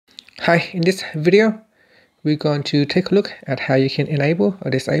Hi, in this video, we're going to take a look at how you can enable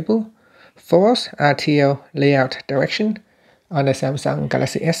or disable force RTL layout direction on the Samsung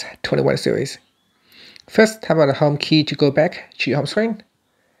Galaxy S21 series. First, tap on the home key to go back to your home screen.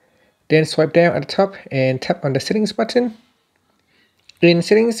 Then swipe down at the top and tap on the settings button. In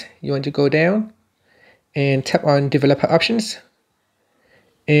settings, you want to go down and tap on developer options.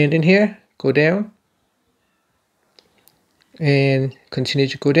 And in here, go down and continue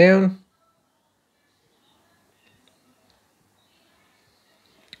to go down.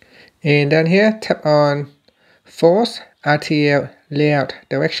 And down here, tap on force RTL layout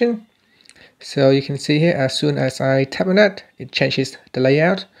direction. So you can see here, as soon as I tap on that, it changes the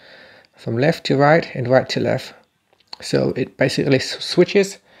layout from left to right and right to left. So it basically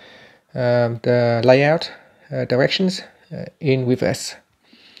switches the layout directions in reverse.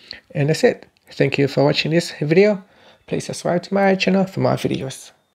 And that's it. Thank you for watching this video. Please subscribe to my channel for more videos.